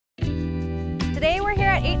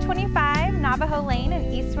at 825 Navajo Lane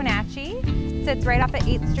in East Wenatchee. It sits right off at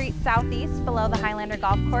 8th Street Southeast below the Highlander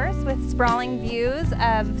Golf Course with sprawling views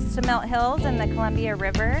of Stemelt Hills and the Columbia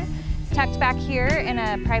River. It's tucked back here in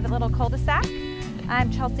a private little cul-de-sac.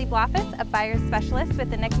 I'm Chelsea Bloffis, a buyer's specialist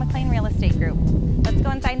with the McLean Real Estate Group. Let's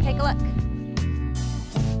go inside and take a look.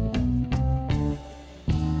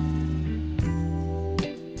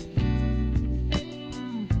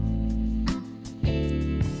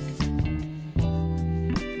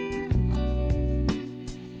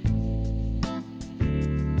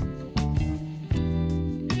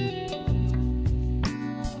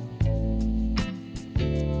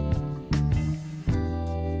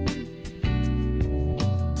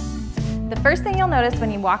 The first thing you'll notice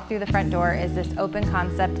when you walk through the front door is this open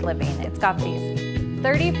concept living. It's got these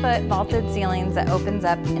 30-foot vaulted ceilings that opens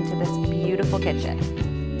up into this beautiful kitchen.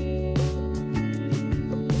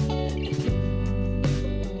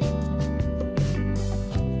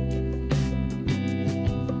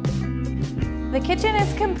 The kitchen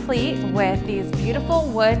is complete with these beautiful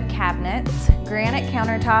wood cabinets, granite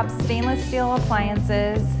countertops, stainless steel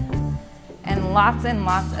appliances, and lots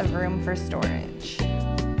of room for storage.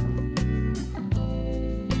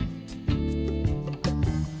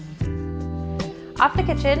 Off the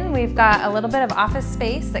kitchen, we've got a little bit of office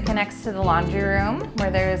space that connects to the laundry room,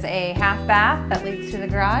 where there's a half bath that leads to the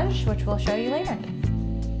garage, which we'll show you later.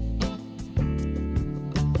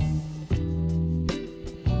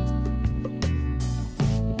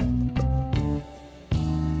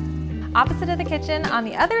 Opposite of the kitchen, on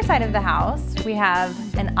the other side of the house, we have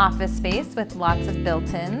an office space with lots of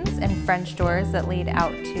built-ins and French doors that lead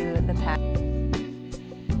out to the patio.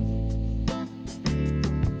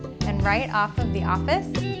 And right off of the office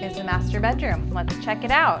is the master bedroom. Let's check it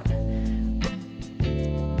out.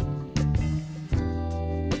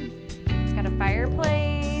 Got a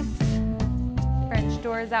fireplace, French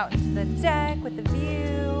doors out into the deck with a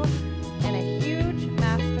view, and a huge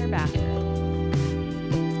master bathroom.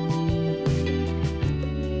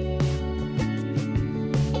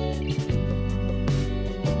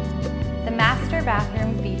 The master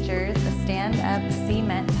bathroom features a stand-up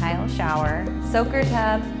cement tile shower, soaker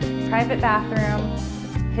tub, private bathroom,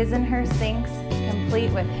 his and her sinks, complete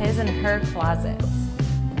with his and her closets.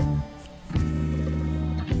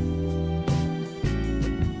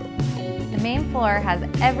 The main floor has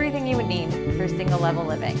everything you would need for single level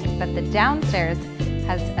living, but the downstairs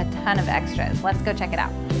has a ton of extras. Let's go check it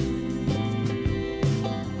out.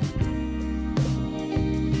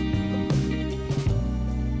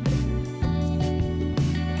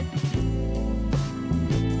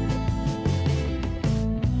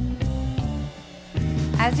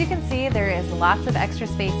 As you can see, there is lots of extra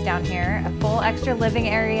space down here, a full extra living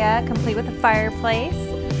area complete with a fireplace,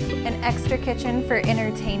 an extra kitchen for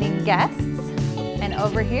entertaining guests, and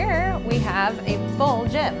over here we have a full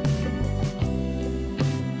gym.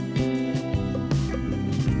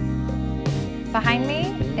 Behind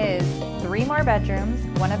me is 3 more bedrooms.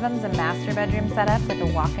 One of them is a master bedroom setup with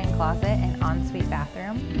a walk-in closet and ensuite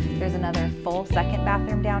bathroom. There's another full second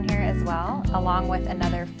bathroom down here as well, along with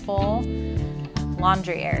another full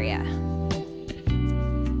laundry area.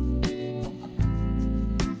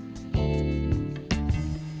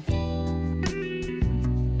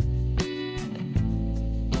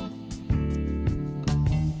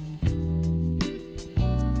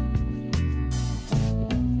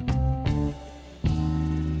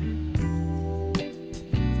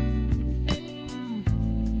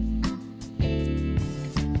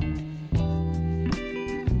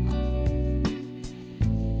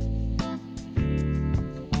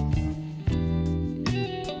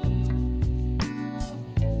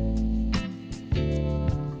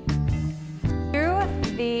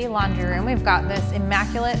 The laundry room, we've got this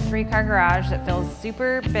immaculate 3-car garage that feels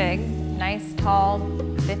super big, nice tall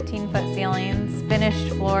 15-foot ceilings, finished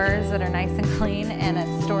floors that are nice and clean, and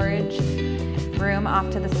a storage room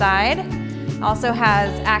off to the side. Also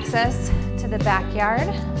has access to the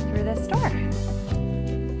backyard through this door.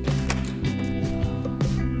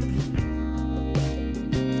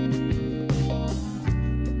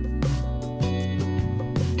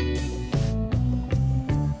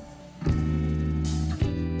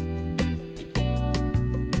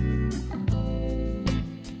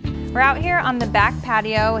 We're out here on the back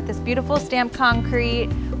patio with this beautiful stamped concrete.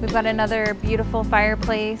 We've got another beautiful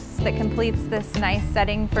fireplace that completes this nice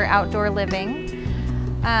setting for outdoor living.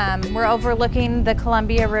 We're overlooking the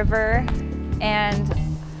Columbia River, and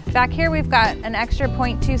back here we've got an extra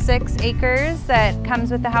 0.26 acres that comes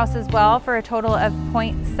with the house as well for a total of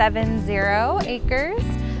 0.70 acres.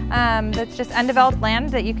 That's just undeveloped land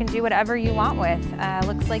that you can do whatever you want with.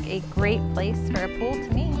 Looks like a great place for a pool to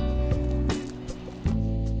me.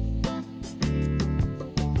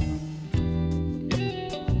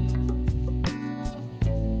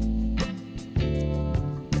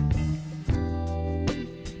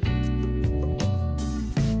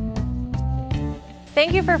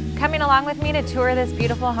 Thank you for coming along with me to tour this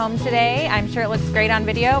beautiful home today. I'm sure it looks great on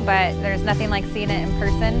video, but there's nothing like seeing it in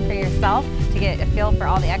person for yourself to get a feel for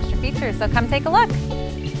all the extra features. So come take a look.